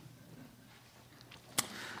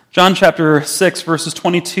John chapter 6, verses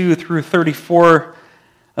 22 through 34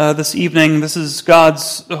 this evening. This is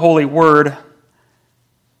God's holy word.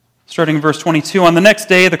 Starting in verse 22, on the next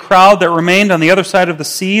day, the crowd that remained on the other side of the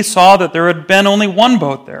sea saw that there had been only one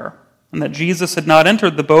boat there, and that Jesus had not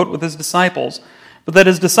entered the boat with his disciples, but that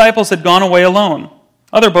his disciples had gone away alone.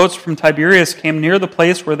 Other boats from Tiberias came near the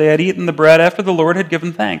place where they had eaten the bread after the Lord had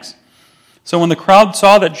given thanks. So when the crowd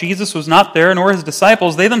saw that Jesus was not there, nor his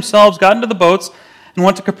disciples, they themselves got into the boats and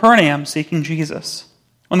went to Capernaum seeking Jesus.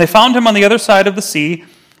 When they found him on the other side of the sea,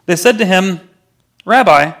 they said to him,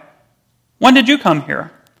 Rabbi, when did you come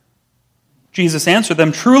here? Jesus answered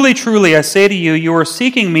them, Truly, truly, I say to you, you are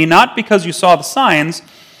seeking me not because you saw the signs,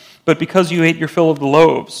 but because you ate your fill of the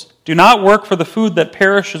loaves. Do not work for the food that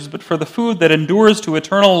perishes, but for the food that endures to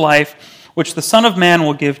eternal life, which the Son of Man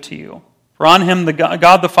will give to you. For on him the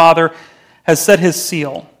God the Father has set his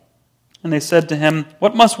seal. And they said to him,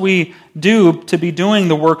 What must we do to be doing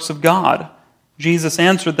the works of God? Jesus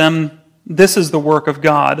answered them, This is the work of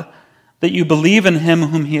God, that you believe in him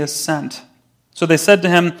whom he has sent. So they said to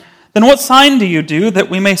him, Then what sign do you do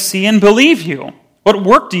that we may see and believe you? What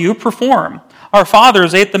work do you perform? Our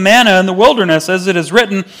fathers ate the manna in the wilderness, as it is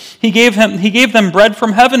written, He gave them bread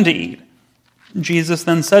from heaven to eat. Jesus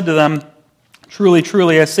then said to them, Truly,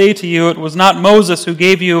 truly, I say to you, it was not Moses who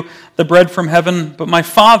gave you the bread from heaven, but my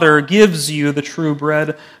Father gives you the true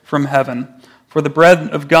bread from heaven. For the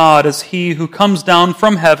bread of God is he who comes down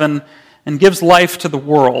from heaven and gives life to the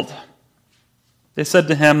world. They said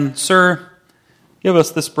to him, Sir, give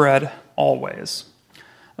us this bread always.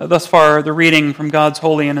 Thus far, the reading from God's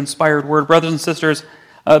holy and inspired word. Brothers and sisters,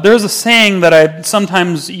 there's a saying that I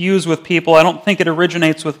sometimes use with people. I don't think it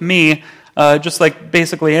originates with me. Just like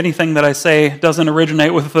basically anything that I say doesn't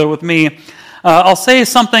originate with me. I'll say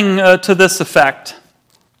something to this effect.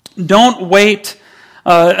 Don't wait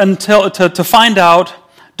to find out.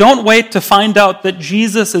 Don't wait to find out that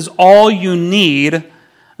Jesus is all you need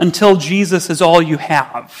until Jesus is all you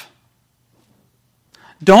have.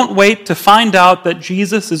 Don't wait to find out that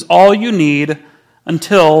Jesus is all you need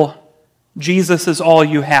until Jesus is all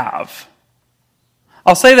you have.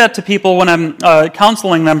 I'll say that to people when I'm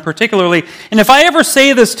counseling them particularly. And if I ever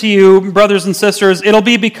say this to you, brothers and sisters, it'll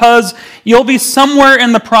be because you'll be somewhere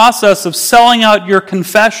in the process of selling out your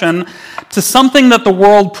confession to something that the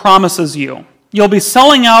world promises you. You'll be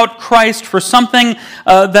selling out Christ for something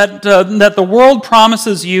that the world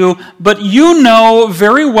promises you, but you know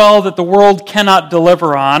very well that the world cannot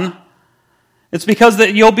deliver on. It's because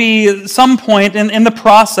that you'll be at some point in the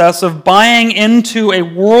process of buying into a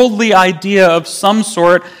worldly idea of some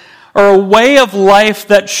sort or a way of life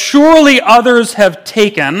that surely others have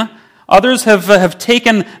taken. Others have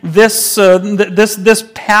taken this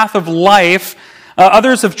path of life.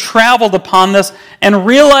 Others have traveled upon this and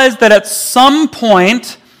realized that at some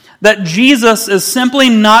point that Jesus is simply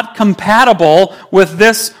not compatible with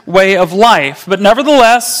this way of life. But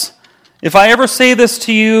nevertheless, if I ever say this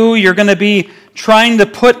to you, you're going to be trying to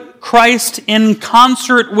put Christ in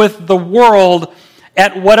concert with the world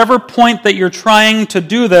at whatever point that you're trying to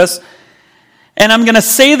do this. And I'm going to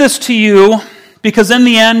say this to you because in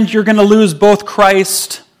the end, you're going to lose both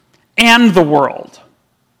Christ and the world.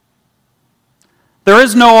 There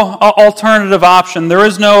is no alternative option. There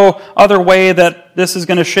is no other way that this is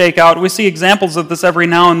going to shake out. We see examples of this every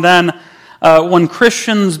now and then when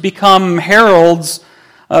Christians become heralds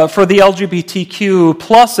for the LGBTQ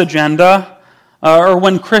plus agenda, or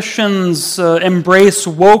when Christians embrace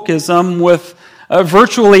wokeism with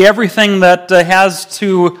virtually everything that has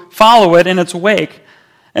to follow it in its wake.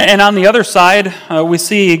 And on the other side, we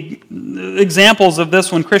see examples of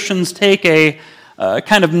this when Christians take a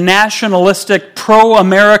kind of nationalistic,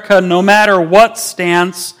 pro-America, no matter what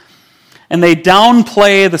stance, and they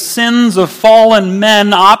downplay the sins of fallen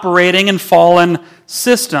men operating in fallen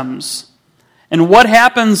systems. And what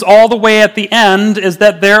happens all the way at the end is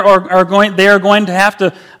that they are going to have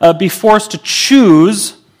to be forced to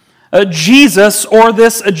choose Jesus or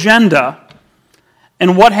this agenda.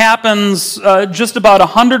 And what happens just about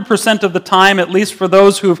 100% of the time, at least for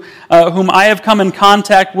those whom I have come in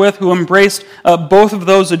contact with, who embraced both of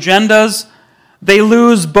those agendas, they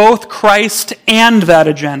lose both Christ and that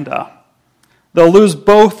agenda. They'll lose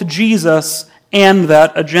both Jesus and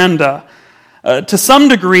that agenda. To some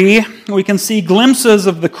degree, we can see glimpses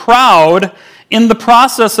of the crowd in the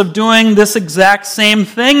process of doing this exact same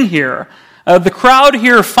thing here. The crowd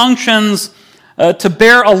here functions to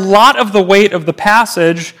bear a lot of the weight of the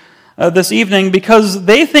passage this evening because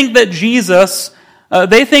they think that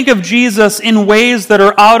they think of Jesus in ways that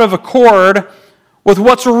are out of accord with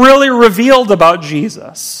what's really revealed about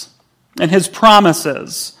Jesus and his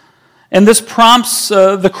promises And this prompts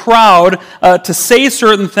the crowd to say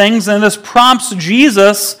certain things, and this prompts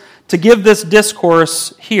Jesus to give this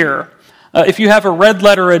discourse here. If you have a red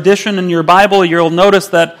letter edition in your Bible, you'll notice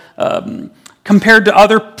that compared to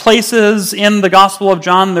other places in the Gospel of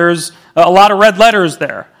John, there's a lot of red letters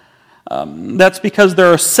there. That's because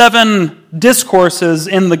there are 7 discourses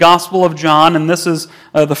in the Gospel of John, and this is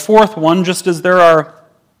the 4th one, just as there are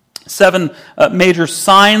 7 major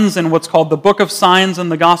signs in what's called the Book of Signs in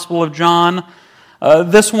the Gospel of John.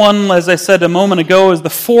 This one, as I said a moment ago, is the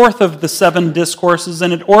 4th of the 7 discourses,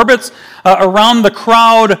 and it orbits around the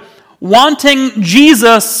crowd wanting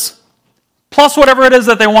Jesus plus whatever it is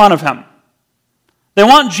that they want of him. They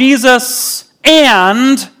want Jesus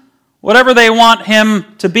and whatever they want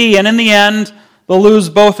him to be, and in the end, they'll lose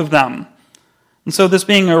both of them. And so this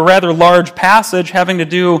being a rather large passage having to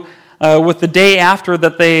do with the day after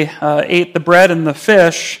that they ate the bread and the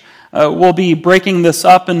fish, we'll be breaking this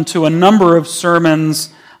up into a number of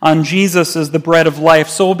sermons on Jesus as the bread of life.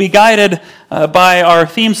 So we'll be guided by our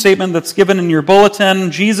theme statement that's given in your bulletin.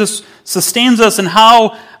 Jesus sustains us in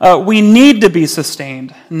how we need to be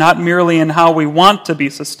sustained, not merely in how we want to be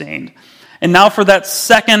sustained. And now for that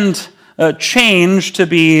second change to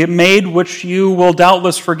be made, which you will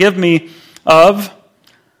doubtless forgive me of.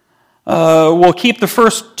 We'll keep the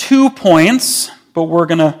first 2 points, but we're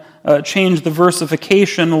going to change the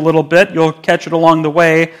versification a little bit. You'll catch it along the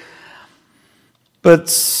way.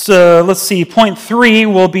 But let's see, point 3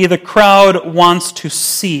 will be the crowd wants to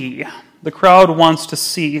see. The crowd wants to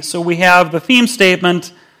see. So we have the theme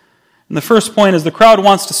statement, and the first point is the crowd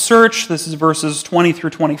wants to search. This is verses 20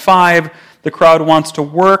 through 25. The crowd wants to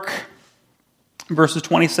work, verses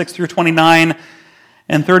 26 through 29.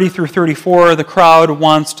 And 30 through 34, the crowd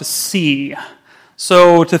wants to see.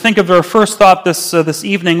 So to think of our first thought this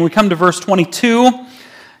evening, we come to verse 22.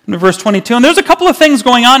 Verse 22, and there's a couple of things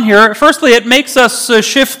going on here. Firstly, it makes us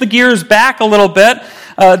shift the gears back a little bit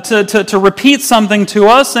to repeat something to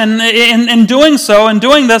us, and in doing so, in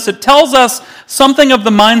doing this, it tells us something of the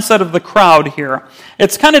mindset of the crowd here.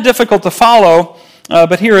 It's kind of difficult to follow,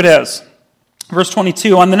 but here it is. Verse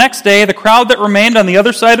 22, on the next day, the crowd that remained on the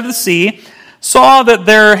other side of the sea saw that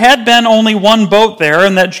there had been only one boat there,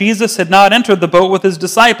 and that Jesus had not entered the boat with his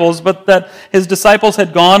disciples, but that his disciples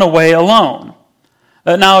had gone away alone.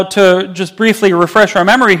 Now, to just briefly refresh our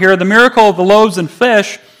memory here, the miracle of the loaves and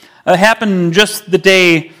fish happened just the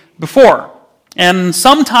day before. And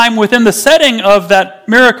sometime within the setting of that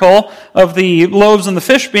miracle of the loaves and the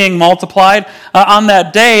fish being multiplied, on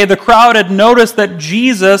that day, the crowd had noticed that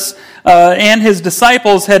Jesus and his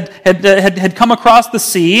disciples had come across the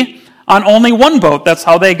sea on only one boat. That's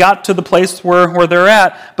how they got to the place where they're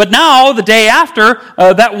at. But now, the day after,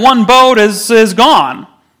 that one boat is gone.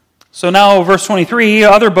 So now, verse 23,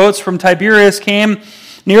 other boats from Tiberias came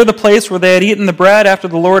near the place where they had eaten the bread after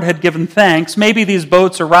the Lord had given thanks. Maybe these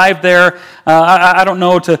boats arrived there, I don't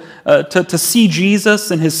know, to see Jesus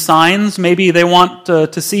and his signs. Maybe they want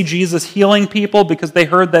to see Jesus healing people because they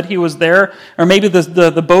heard that he was there. Or maybe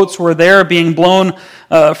the boats were there being blown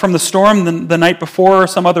from the storm the night before or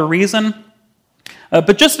some other reason.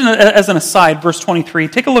 But just as an aside, verse 23,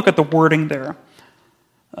 take a look at the wording there.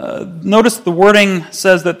 Notice the wording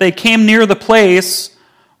says that they came near the place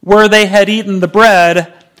where they had eaten the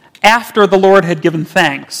bread after the Lord had given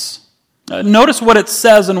thanks. Notice what it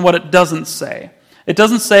says and what it doesn't say. It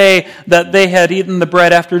doesn't say that they had eaten the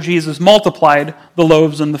bread after Jesus multiplied the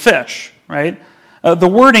loaves and the fish, right? The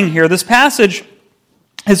wording here, this passage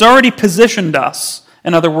has already positioned us,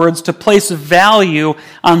 in other words, to place value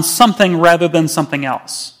on something rather than something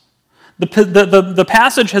else. The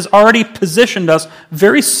passage has already positioned us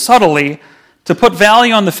very subtly to put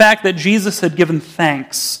value on the fact that Jesus had given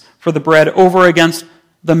thanks for the bread over against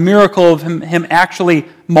the miracle of him actually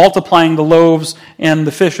multiplying the loaves and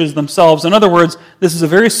the fishes themselves. In other words, this is a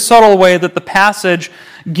very subtle way that the passage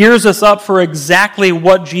gears us up for exactly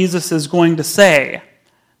what Jesus is going to say,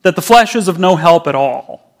 that the flesh is of no help at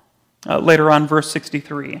all. Later on, verse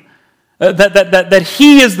 63. That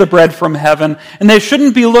he is the bread from heaven, and they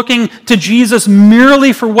shouldn't be looking to Jesus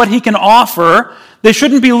merely for what he can offer. They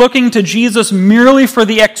shouldn't be looking to Jesus merely for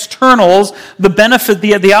the externals, the benefit,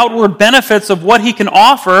 the outward benefits of what he can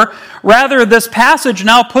offer. Rather, this passage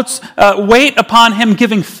now puts weight upon him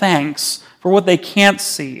giving thanks for what they can't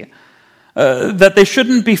see. That they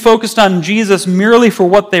shouldn't be focused on Jesus merely for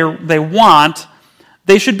what they want.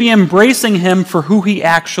 They should be embracing him for who he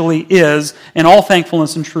actually is in all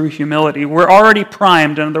thankfulness and true humility. We're already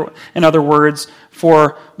primed, in other words,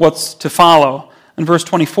 for what's to follow. In verse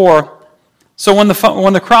 24, so when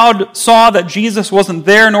the crowd saw that Jesus wasn't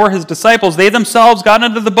there nor his disciples, they themselves got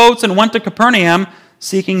into the boats and went to Capernaum,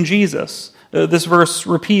 seeking Jesus. This verse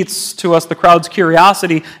repeats to us the crowd's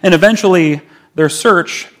curiosity and eventually their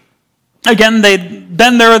search. Again, they'd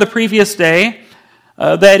been there the previous day.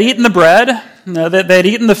 They had eaten the bread. They had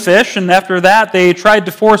eaten the fish. And after that, they tried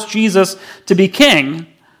to force Jesus to be king.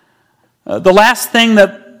 The last thing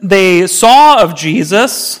that they saw of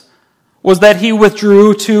Jesus was that he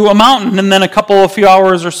withdrew to a mountain. And then a few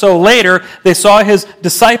hours or so later, they saw his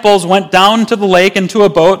disciples went down to the lake into a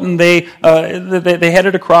boat, and they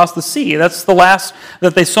headed across the sea. That's the last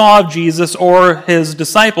that they saw of Jesus or his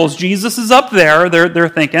disciples. Jesus is up there, they're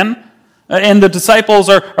thinking, and the disciples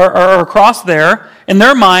are across there. In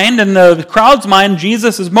their mind, in the crowd's mind,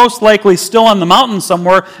 Jesus is most likely still on the mountain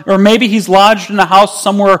somewhere, or maybe he's lodged in a house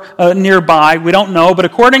somewhere nearby. We don't know, but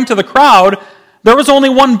according to the crowd, there was only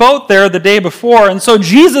one boat there the day before, and so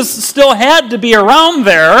Jesus still had to be around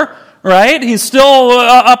there, right? He's still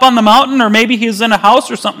up on the mountain, or maybe he's in a house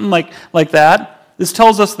or something like that. This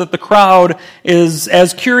tells us that the crowd is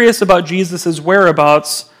as curious about Jesus'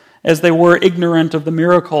 whereabouts as they were ignorant of the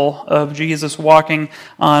miracle of Jesus walking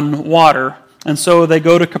on water. And so they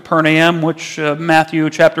go to Capernaum, which Matthew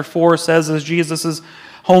chapter 4 says is Jesus'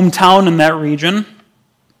 hometown in that region.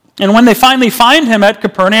 And when they finally find him at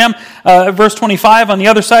Capernaum, verse 25, on the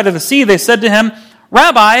other side of the sea, they said to him,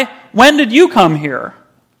 "Rabbi, when did you come here?"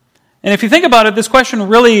 And if you think about it, this question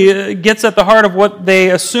really gets at the heart of what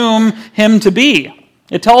they assume him to be.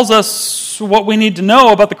 It tells us what we need to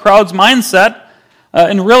know about the crowd's mindset.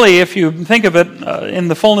 And really, if you think of it in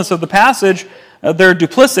the fullness of the passage, their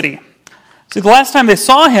duplicity. See, the last time they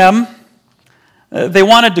saw him, they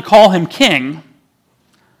wanted to call him king,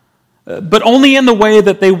 but only in the way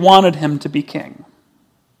that they wanted him to be king.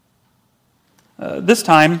 This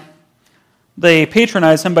time, they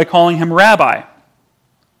patronize him by calling him rabbi.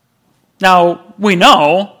 Now, we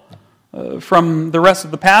know from the rest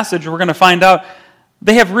of the passage, we're going to find out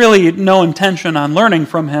they have really no intention on learning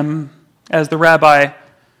from him as the rabbi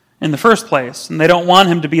in the first place, and they don't want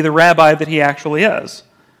him to be the rabbi that he actually is.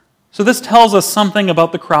 So this tells us something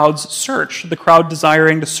about the crowd's search, the crowd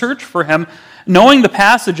desiring to search for him. Knowing the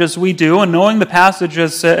passage as we do, and knowing the passage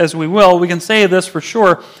as we will, we can say this for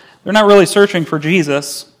sure. They're not really searching for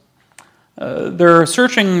Jesus. They're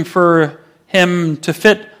searching for him to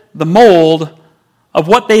fit the mold of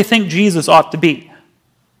what they think Jesus ought to be.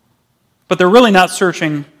 But they're really not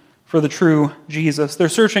searching for the true Jesus. They're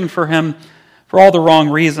searching for him for all the wrong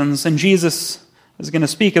reasons. And Jesus is going to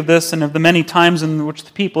speak of this and of the many times in which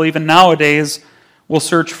the people, even nowadays, will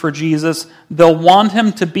search for Jesus. They'll want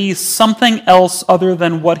him to be something else other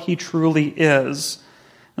than what he truly is.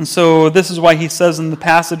 And so this is why he says in the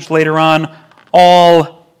passage later on,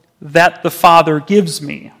 "All that the Father gives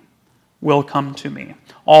me will come to me.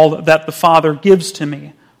 All that the Father gives to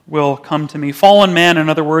me will come to me." Fallen man, in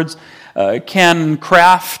other words, can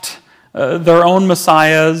craft their own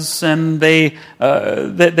messiahs, and they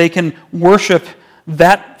can worship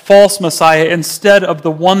that false Messiah instead of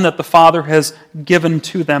the one that the Father has given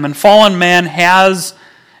to them. And fallen man has,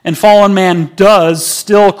 and fallen man does,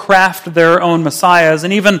 still craft their own messiahs.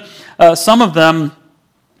 And even some of them,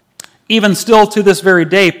 even still to this very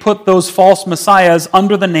day, put those false messiahs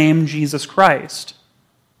under the name Jesus Christ.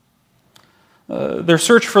 Their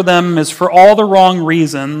search for them is for all the wrong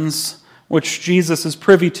reasons, which Jesus is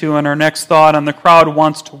privy to in our next thought, and the crowd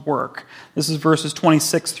wants to work. This is verses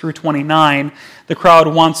 26 through 29. The crowd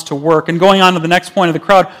wants to work. And going on to the next point of the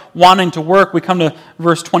crowd wanting to work, we come to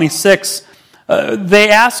verse 26. They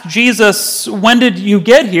ask Jesus, "When did you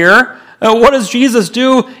get here?" What does Jesus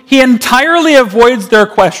do? He entirely avoids their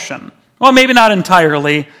question. Well, maybe not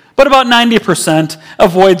entirely, but about 90%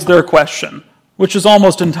 avoids their question, which is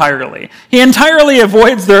almost entirely. He entirely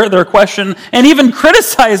avoids their question and even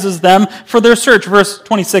criticizes them for their search. Verse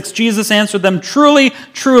 26, Jesus answered them, "Truly,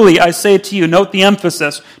 truly, I say to you," note the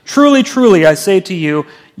emphasis, "Truly, truly, I say to you,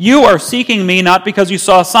 you are seeking me not because you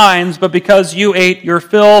saw signs, but because you ate your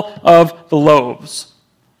fill of the loaves."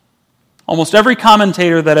 Almost every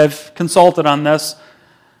commentator that I've consulted on this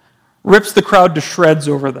rips the crowd to shreds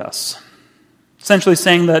over this, essentially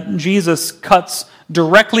saying that Jesus cuts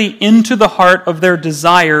directly into the heart of their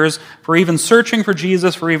desires for even searching for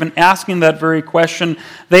Jesus, for even asking that very question.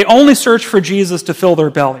 They only search for Jesus to fill their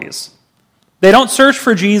bellies. They don't search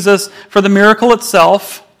for Jesus for the miracle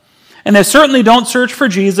itself, and they certainly don't search for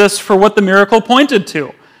Jesus for what the miracle pointed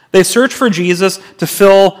to. They search for Jesus to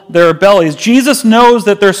fill their bellies. Jesus knows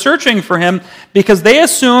that they're searching for him because they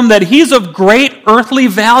assume that he's of great earthly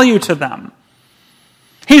value to them.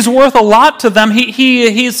 He's worth a lot to them.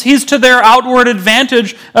 He's to their outward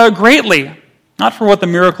advantage greatly, not for what the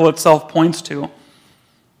miracle itself points to.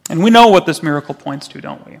 And we know what this miracle points to,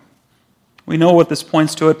 don't we? We know what this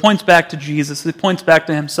points to. It points back to Jesus. It points back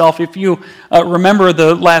to himself. If you remember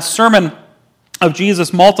the last sermon of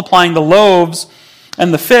Jesus multiplying the loaves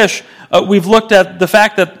and the fish, we've looked at the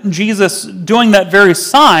fact that Jesus doing that very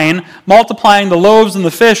sign, multiplying the loaves and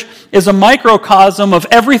the fish, is a microcosm of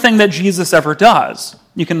everything that Jesus ever does.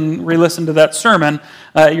 You can re-listen to that sermon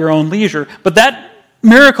at your own leisure. But that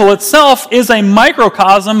miracle itself is a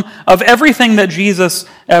microcosm of everything that Jesus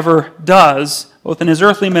ever does, both in his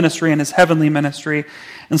earthly ministry and his heavenly ministry.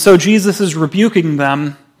 And so Jesus is rebuking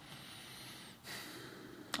them,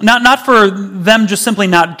 not for them just simply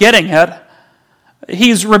not getting it.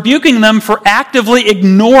 He's rebuking them for actively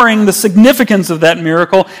ignoring the significance of that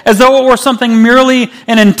miracle as though it were something merely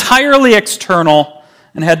and entirely external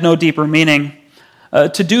and had no deeper meaning.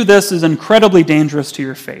 To do this is incredibly dangerous to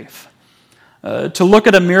your faith. To look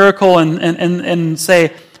at a miracle and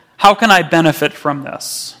say, how can I benefit from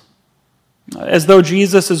this? As though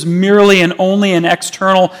Jesus is merely and only an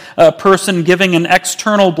external person giving an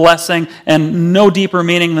external blessing and no deeper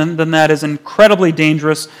meaning than that is incredibly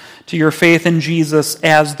dangerous to your faith in Jesus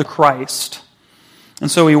as the Christ.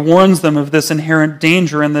 And so he warns them of this inherent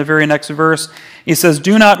danger in the very next verse. He says,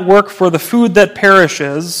 "Do not work for the food that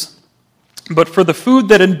perishes, but for the food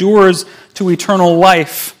that endures to eternal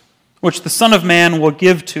life, which the Son of Man will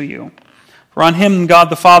give to you. For on him God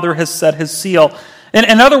the Father has set his seal."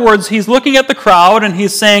 In other words, he's looking at the crowd and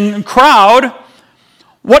he's saying, "Crowd,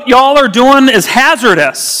 what y'all are doing is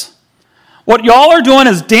hazardous. What y'all are doing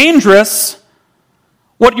is dangerous.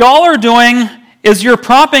 What y'all are doing is you're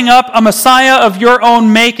propping up a Messiah of your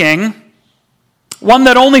own making, one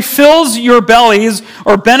that only fills your bellies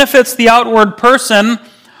or benefits the outward person,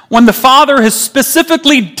 when the Father has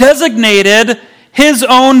specifically designated his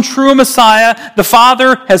own true Messiah. The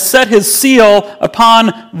Father has set his seal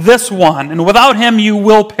upon this one, and without him you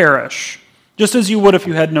will perish, just as you would if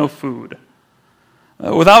you had no food.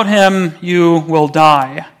 Without him you will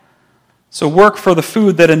die. So work for the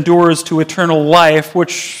food that endures to eternal life,"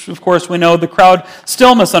 which, of course, we know the crowd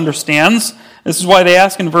still misunderstands. This is why they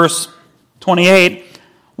ask in verse 28,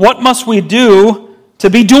 "What must we do to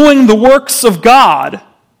be doing the works of God?"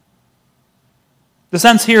 The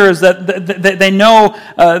sense here is that they know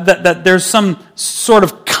that there's some sort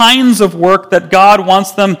of kinds of work that God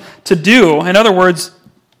wants them to do. In other words,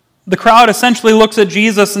 the crowd essentially looks at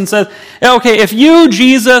Jesus and says, "Okay, if you,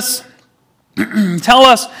 Jesus, tell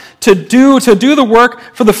us to do the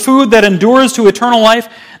work for the food that endures to eternal life,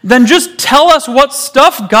 then just tell us what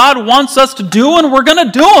stuff God wants us to do and we're going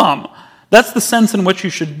to do them." That's the sense in which you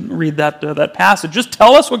should read that passage. Just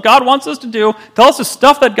tell us what God wants us to do. Tell us the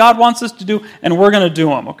stuff that God wants us to do, and we're going to do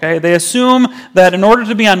them. Okay? They assume that in order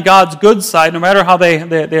to be on God's good side, no matter how they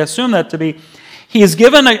assume that to be, He has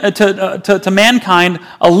given to mankind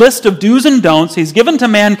a list of do's and don'ts. He's given to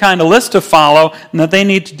mankind a list to follow and that they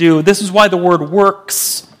need to do. This is why the word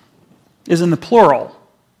works is in the plural.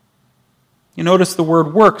 You notice the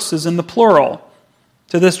word works is in the plural.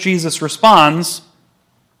 To this Jesus responds,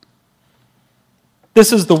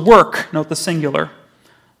 "This is the work," note the singular,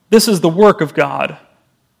 "this is the work of God,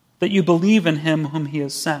 that you believe in him whom he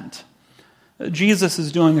has sent." Jesus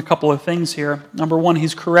is doing a couple of things here. Number one,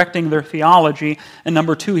 he's correcting their theology, and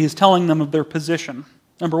number two, he's telling them of their position.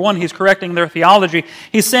 Number one, he's correcting their theology.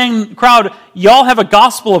 He's saying, "Crowd, y'all have a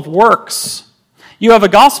gospel of works. You have a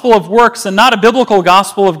gospel of works and not a biblical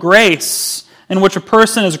gospel of grace, in which a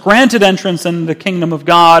person is granted entrance in the kingdom of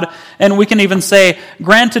God, and we can even say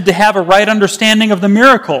granted to have a right understanding of the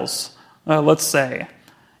miracles, let's say.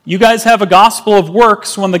 You guys have a gospel of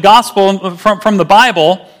works when the gospel from the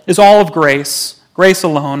Bible is all of grace, grace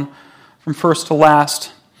alone, from first to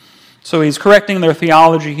last." So he's correcting their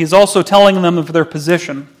theology. He's also telling them of their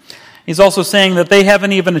position. He's also saying that they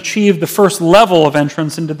haven't even achieved the first level of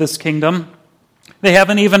entrance into this kingdom. They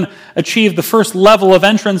haven't even achieved the first level of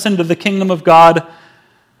entrance into the kingdom of God,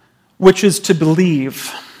 which is to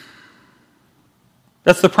believe.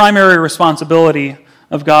 That's the primary responsibility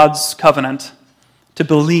of God's covenant, to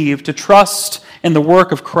believe, to trust in the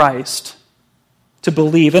work of Christ, to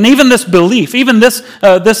believe. And even this belief, even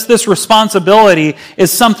this responsibility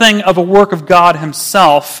is something of a work of God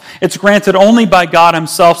himself. It's granted only by God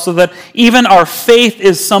himself, so that even our faith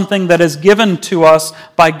is something that is given to us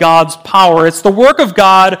by God's power. It's the work of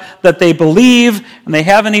God that they believe, and they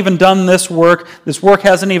haven't even done this work. This work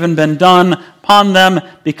hasn't even been done upon them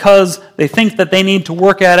because they think that they need to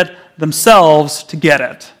work at it themselves to get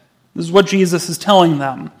it. This is what Jesus is telling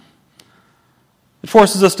them. It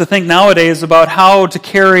forces us to think nowadays about how to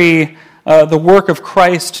carry the work of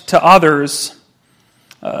Christ to others.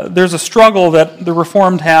 There's a struggle that the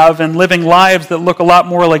Reformed have in living lives that look a lot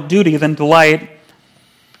more like duty than delight.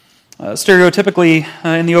 Stereotypically,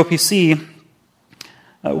 in the OPC,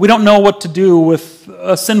 we don't know what to do with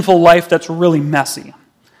a sinful life that's really messy.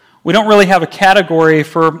 We don't really have a category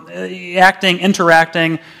for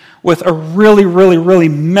interacting with a really, really, really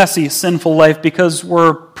messy, sinful life because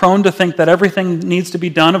we're prone to think that everything needs to be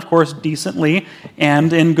done, of course, decently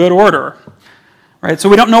and in good order. Right? So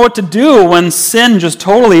we don't know what to do when sin just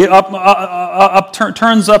totally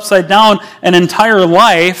turns upside down an entire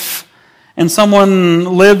life and someone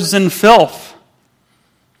lives in filth.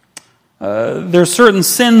 There's certain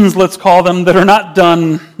sins, let's call them, that are not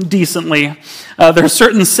done decently. There are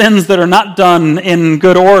certain sins that are not done in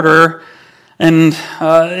good order,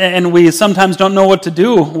 and we sometimes don't know what to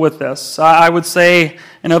do with this. I would say,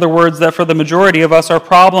 in other words, that for the majority of us, our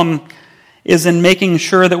problem is in making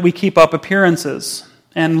sure that we keep up appearances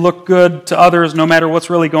and look good to others no matter what's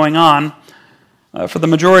really going on. For the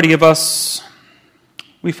majority of us,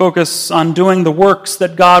 we focus on doing the works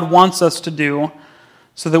that God wants us to do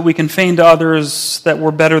so that we can feign to others that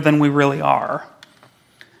we're better than we really are.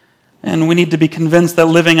 And we need to be convinced that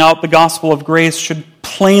living out the gospel of grace should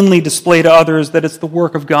plainly display to others that it's the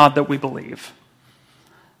work of God that we believe.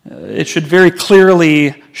 It should very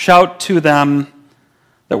clearly shout to them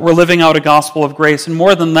that we're living out a gospel of grace. And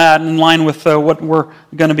more than that, in line with what we're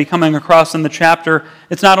going to be coming across in the chapter,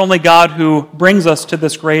 it's not only God who brings us to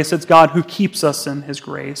this grace, it's God who keeps us in his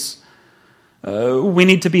grace. We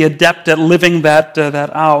need to be adept at living that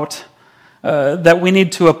out. That we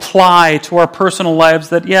need to apply to our personal lives.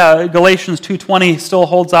 That, Galatians 2:20 still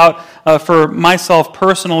holds out for myself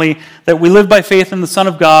personally, that we live by faith in the Son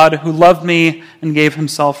of God who loved me and gave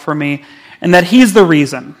himself for me, and that he's the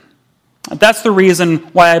reason. That's the reason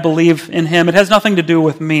why I believe in him. It has nothing to do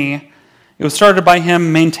with me. It was started by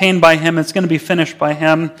him, maintained by him, it's going to be finished by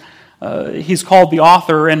him. He's called the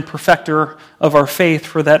author and perfecter of our faith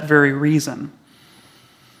for that very reason.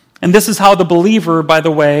 And this is how the believer, by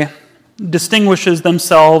the way, distinguishes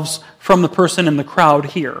themselves from the person in the crowd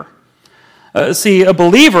here. See, when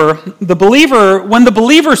the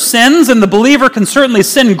believer sins, and the believer can certainly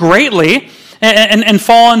sin greatly and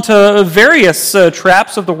fall into various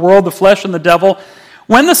traps of the world, the flesh, and the devil.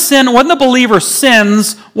 When the believer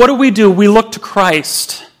sins, what do? We look to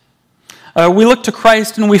Christ. We look to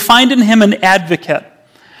Christ and we find in him an advocate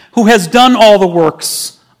who has done all the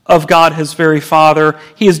works of God his very Father.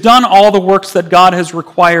 He has done all the works that God has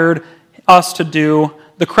required us to do.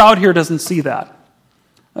 The crowd here doesn't see that.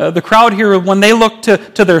 The crowd here, when they look to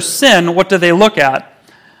their sin, what do they look at?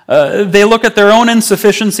 They look at their own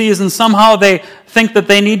insufficiencies and somehow they think that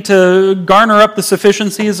they need to garner up the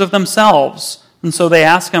sufficiencies of themselves. And so they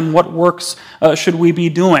ask him, what works should we be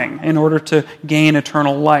doing in order to gain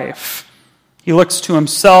eternal life? He looks to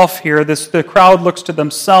himself here. The crowd looks to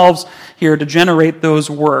themselves here to generate those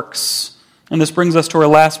works. And this brings us to our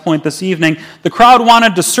last point this evening. The crowd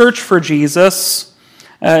wanted to search for Jesus,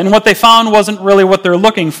 and what they found wasn't really what they're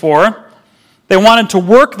looking for. They wanted to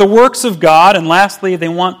work the works of God, and lastly, they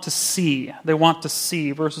want to see. They want to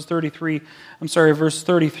see. Verse 30 through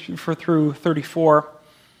 34.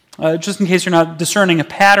 Just in case you're not discerning a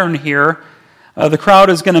pattern here, the crowd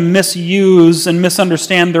is going to misuse and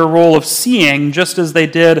misunderstand their role of seeing, just as they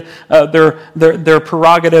did their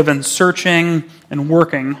prerogative in searching and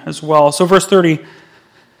working as well. So verse 30,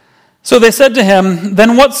 so they said to him,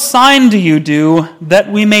 "Then what sign do you do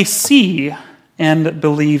that we may see and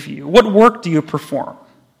believe you? What work do you perform?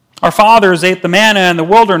 Our fathers ate the manna in the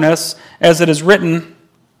wilderness, as it is written,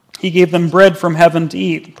 he gave them bread from heaven to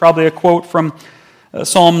eat." Probably a quote from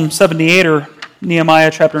Psalm 78 or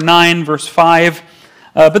Nehemiah chapter 9, verse 5.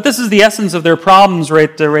 But this is the essence of their problems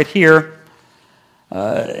right here.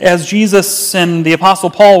 As Jesus and the Apostle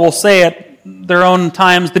Paul will say at their own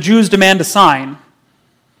times, the Jews demand a sign.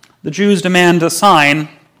 The Jews demand a sign.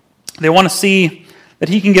 They want to see that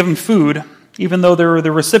he can give them food, even though they're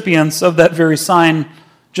the recipients of that very sign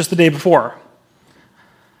just the day before.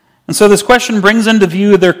 And so this question brings into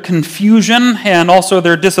view their confusion and also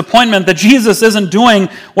their disappointment that Jesus isn't doing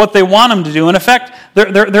what they want him to do. In effect,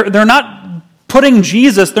 they're not putting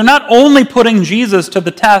Jesus, they're not only putting Jesus to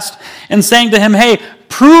the test and saying to him, hey,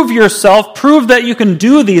 prove yourself, prove that you can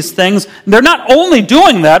do these things. They're not only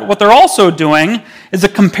doing that, what they're also doing is a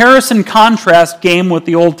comparison-contrast game with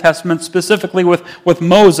the Old Testament, specifically with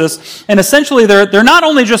Moses. And essentially, they're not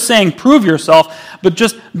only just saying, prove yourself,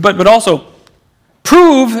 but also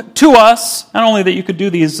prove to us, not only that you could do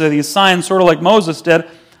these signs sort of like Moses did,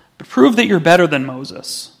 but prove that you're better than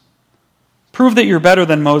Moses. Prove that you're better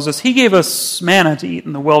than Moses. He gave us manna to eat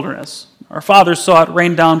in the wilderness. Our fathers saw it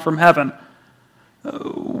rain down from heaven.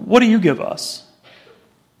 What do you give us?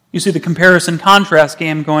 You see the comparison-contrast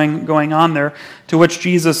game going on there, to which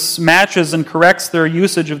Jesus matches and corrects their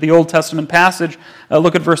usage of the Old Testament passage.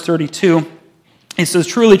 Look at verse 32. He says,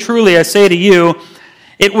 "Truly, truly, I say to you,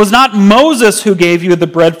 it was not Moses who gave you the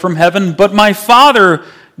bread from heaven, but my Father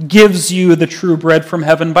gives you the true bread from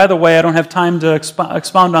heaven." By the way, I don't have time to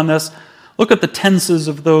expound on this. Look at the tenses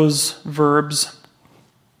of those verbs.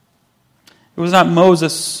 It was not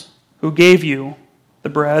Moses who gave you the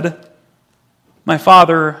bread. My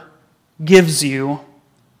Father gives you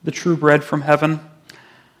the true bread from heaven.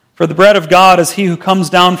 For the bread of God is he who comes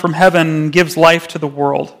down from heaven and gives life to the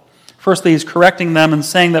world. Firstly, he's correcting them and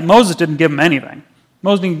saying that Moses didn't give him anything.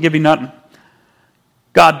 Moses didn't give you nothing.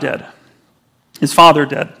 God did. His Father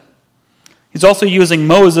did. He's also using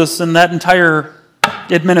Moses in that entire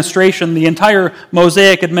administration, the entire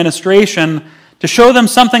Mosaic administration, to show them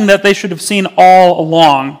something that they should have seen all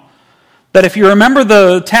along. That if you remember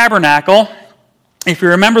the tabernacle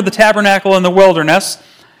in the wilderness,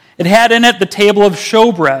 it had in it the table of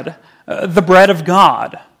showbread, the bread of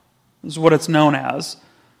God, is what it's known as.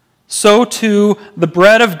 So too, the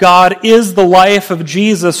bread of God is the life of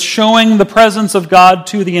Jesus, showing the presence of God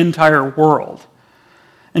to the entire world.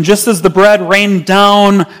 And just as the bread rained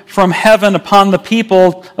down from heaven upon the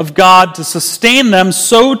people of God to sustain them,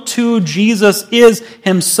 so too Jesus is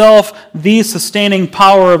himself the sustaining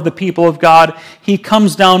power of the people of God. He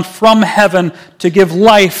comes down from heaven to give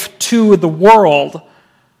life to the world,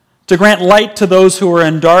 to grant light to those who are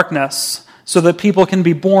in darkness, so that people can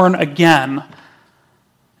be born again.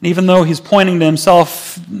 And even though he's pointing to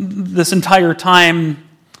himself this entire time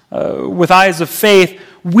with eyes of faith,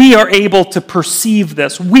 we are able to perceive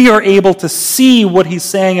this. We are able to see what he's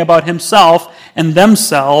saying about himself and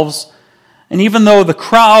themselves. And even though the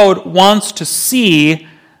crowd wants to see,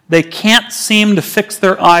 they can't seem to fix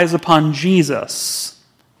their eyes upon Jesus.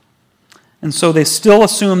 And so they still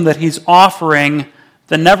assume that he's offering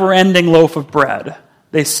the never-ending loaf of bread.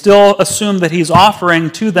 They still assume that he's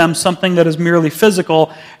offering to them something that is merely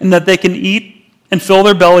physical and that they can eat and fill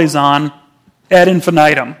their bellies on ad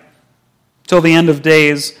infinitum, till the end of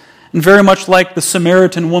days. And very much like the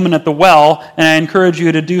Samaritan woman at the well, and I encourage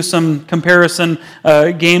you to do some comparison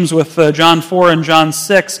games with John 4 and John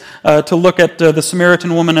 6 to look at the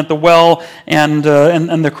Samaritan woman at the well and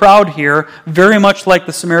the crowd here. Very much like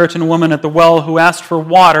the Samaritan woman at the well who asked for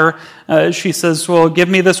water. She says, "Well, give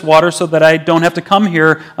me this water so that I don't have to come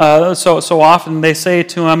here so often." They say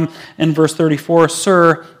to him in verse 34,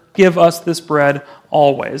 "Sir, give us this bread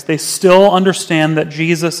always." They still understand that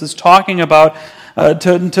Jesus is talking about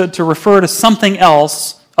to refer to something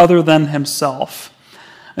else other than himself.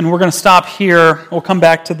 And we're going to stop here. We'll come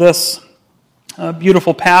back to this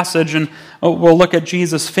beautiful passage, and we'll look at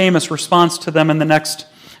Jesus' famous response to them in the next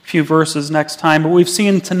few verses next time. But we've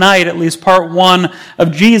seen tonight at least part one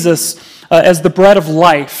of Jesus as the bread of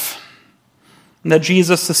life. And that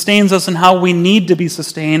Jesus sustains us in how we need to be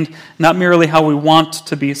sustained, not merely how we want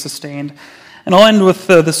to be sustained. And I'll end with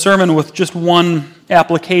the sermon with just one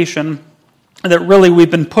application that really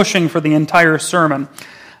we've been pushing for the entire sermon.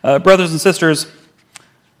 Brothers and sisters,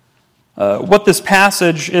 what this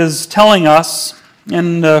passage is telling us,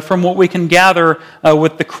 and from what we can gather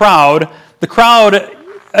with the crowd,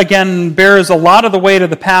 again, bears a lot of the weight of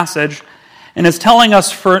the passage, and is telling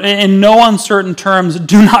us in no uncertain terms,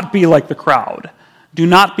 do not be like the crowd. Do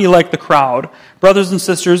not be like the crowd. Brothers and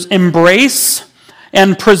sisters, embrace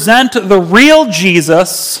and present the real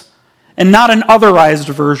Jesus and not an otherized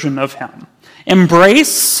version of him.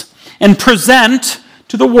 Embrace and present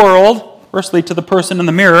to the world, firstly to the person in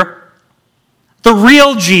the mirror, the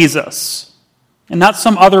real Jesus and not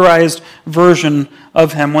some otherized version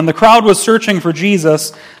of him. When the crowd was searching for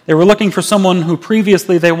Jesus, they were looking for someone who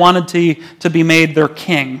previously they wanted to be made their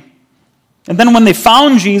king. And then when they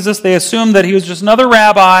found Jesus, they assumed that he was just another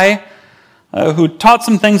rabbi who taught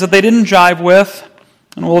some things that they didn't jive with,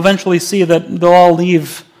 and we'll eventually see that they'll all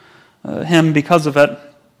leave him because of it.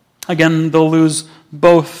 Again, they'll lose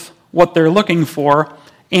both what they're looking for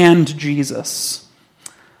and Jesus.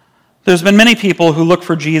 There's been many people who look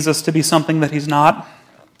for Jesus to be something that he's not.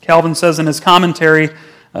 Calvin says in his commentary,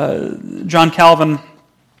 John Calvin,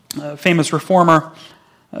 famous reformer,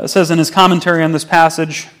 says in his commentary on this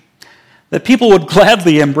passage that people would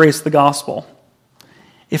gladly embrace the gospel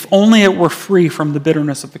if only it were free from the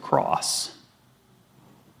bitterness of the cross,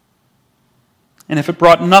 and if it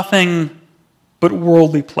brought nothing but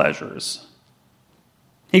worldly pleasures.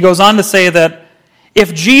 He goes on to say that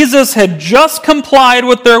if Jesus had just complied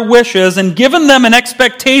with their wishes and given them an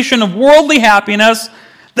expectation of worldly happiness,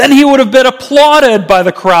 then he would have been applauded by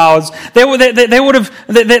the crowds. They would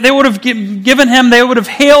have given him, they would have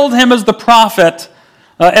hailed him as the prophet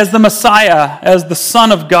as the Messiah, as the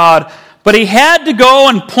Son of God. But he had to go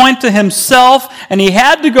and point to himself, and he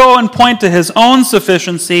had to go and point to his own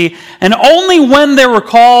sufficiency, and only when they were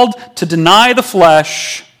called to deny the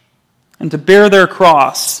flesh and to bear their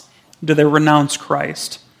cross do they renounce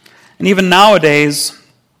Christ. And even nowadays,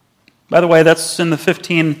 by the way, that's in the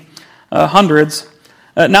 1500s,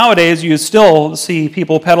 nowadays you still see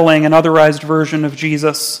people peddling an otherized version of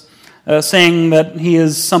Jesus, saying that he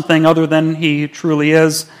is something other than he truly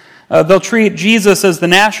is. They'll treat Jesus as the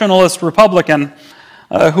nationalist Republican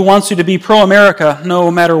who wants you to be pro-America no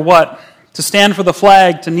matter what, to stand for the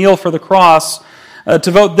flag, to kneel for the cross,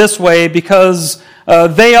 to vote this way because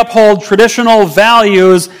they uphold traditional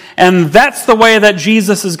values, and that's the way that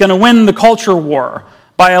Jesus is going to win the culture war,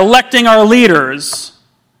 by electing our leaders.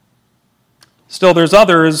 Still, there's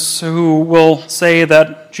others who will say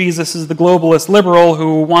that Jesus is the globalist liberal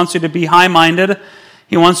who wants you to be high-minded.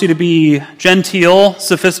 He wants you to be genteel,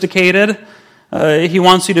 sophisticated. He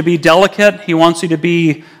wants you to be delicate. He wants you to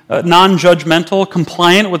be non-judgmental,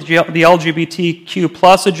 compliant with the LGBTQ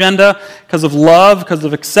plus agenda because of love, because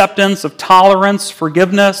of acceptance, of tolerance,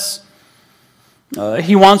 forgiveness.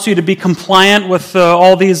 He wants you to be compliant with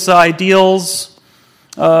all these ideals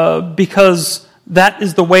because that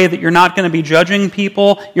is the way that you're not going to be judging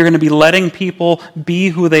people. You're going to be letting people be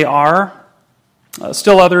who they are.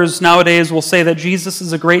 Still others nowadays will say that Jesus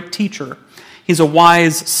is a great teacher. He's a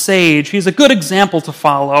wise sage. He's a good example to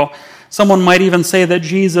follow. Someone might even say that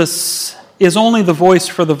Jesus is only the voice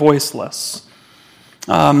for the voiceless.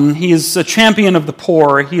 He is a champion of the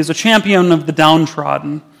poor. He is a champion of the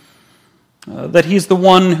downtrodden. That he's the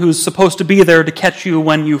one who's supposed to be there to catch you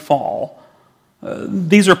when you fall.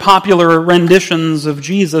 These are popular renditions of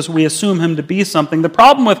Jesus. We assume him to be something. The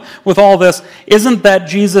problem with all this isn't that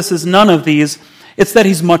Jesus is none of these. It's that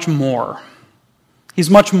he's much more. He's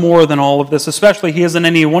much more than all of this, especially he isn't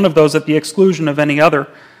any one of those at the exclusion of any other.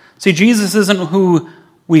 See, Jesus isn't who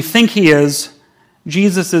we think he is.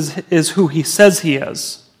 Jesus is who he says he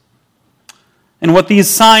is. And what these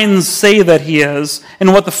signs say that he is,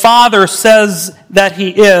 and what the Father says that he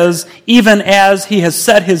is, even as he has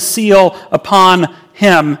set his seal upon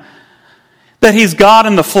him, that he's God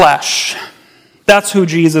in the flesh. That's who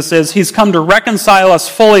Jesus is. He's come to reconcile us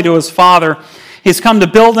fully to his Father. He's come to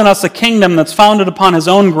build in us a kingdom that's founded upon his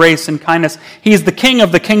own grace and kindness. He's the king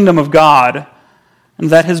of the kingdom of God, and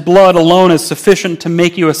that his blood alone is sufficient to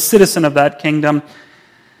make you a citizen of that kingdom.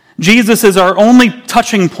 Jesus is our only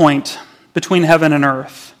touching point between heaven and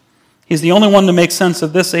earth. He's the only one to make sense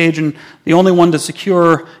of this age and the only one to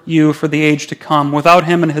secure you for the age to come. Without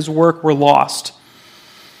him and his work, we're lost.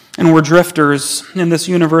 And we're drifters in this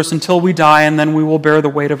universe until we die, and then we will bear the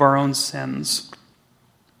weight of our own sins.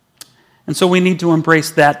 And so we need to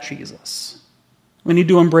embrace that Jesus. We need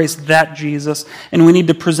to embrace that Jesus, and we need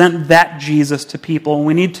to present that Jesus to people. And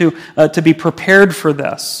we need to be prepared for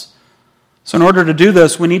this. So in order to do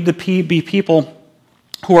this, we need to be people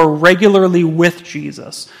who are regularly with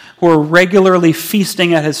Jesus, who are regularly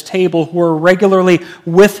feasting at his table, who are regularly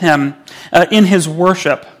with him in his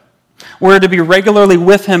worship. We're to be regularly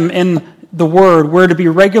with him in the Word. We're to be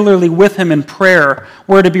regularly with him in prayer.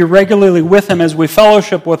 We're to be regularly with him as we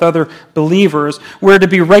fellowship with other believers. We're to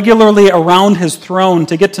be regularly around his throne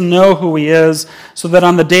to get to know who he is, so that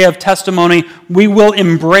on the day of testimony, we will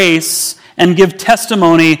embrace and give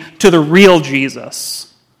testimony to the real Jesus.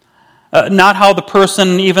 Not how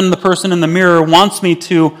even the person in the mirror wants me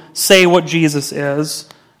to say what Jesus is.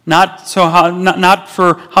 Not for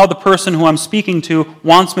how the person who I'm speaking to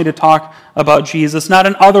wants me to talk about Jesus. Not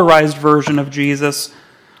an otherized version of Jesus.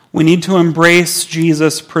 We need to embrace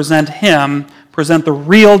Jesus, present the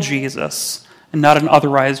real Jesus, and not an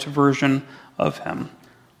otherized version of him.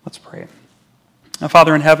 Let's pray. Now,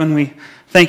 Father in heaven, we